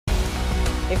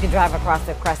You can drive across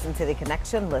the Crescent City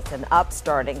Connection. Listen up,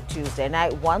 starting Tuesday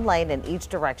night. One lane in each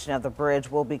direction of the bridge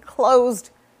will be closed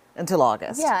until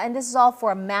August. Yeah, and this is all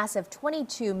for a massive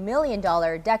 $22 million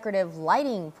decorative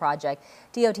lighting project.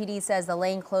 DOTD says the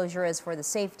lane closure is for the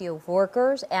safety of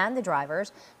workers and the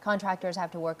drivers. Contractors have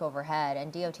to work overhead,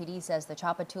 and DOTD says the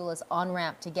Tchoupitoulas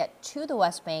on-ramp to get to the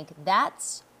West Bank,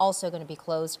 that's also going to be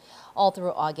closed all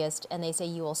through August, and they say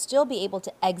you will still be able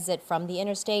to exit from the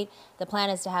interstate. The plan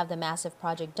is to have the massive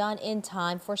project done in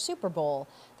time for Super Bowl.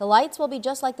 The lights will be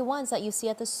just like the ones that you see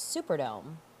at the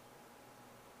Superdome.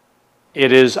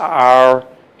 It is our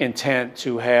intent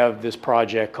to have this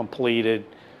project completed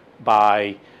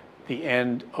by the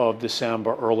end of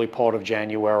December, early part of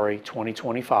January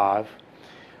 2025.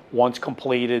 Once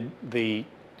completed, the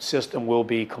system will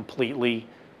be completely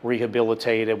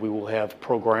rehabilitated. We will have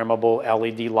programmable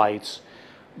LED lights.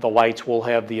 The lights will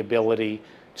have the ability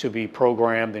to be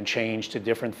programmed and changed to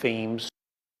different themes.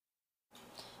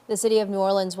 The city of New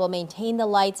Orleans will maintain the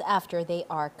lights after they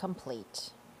are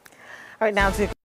complete. All right, now to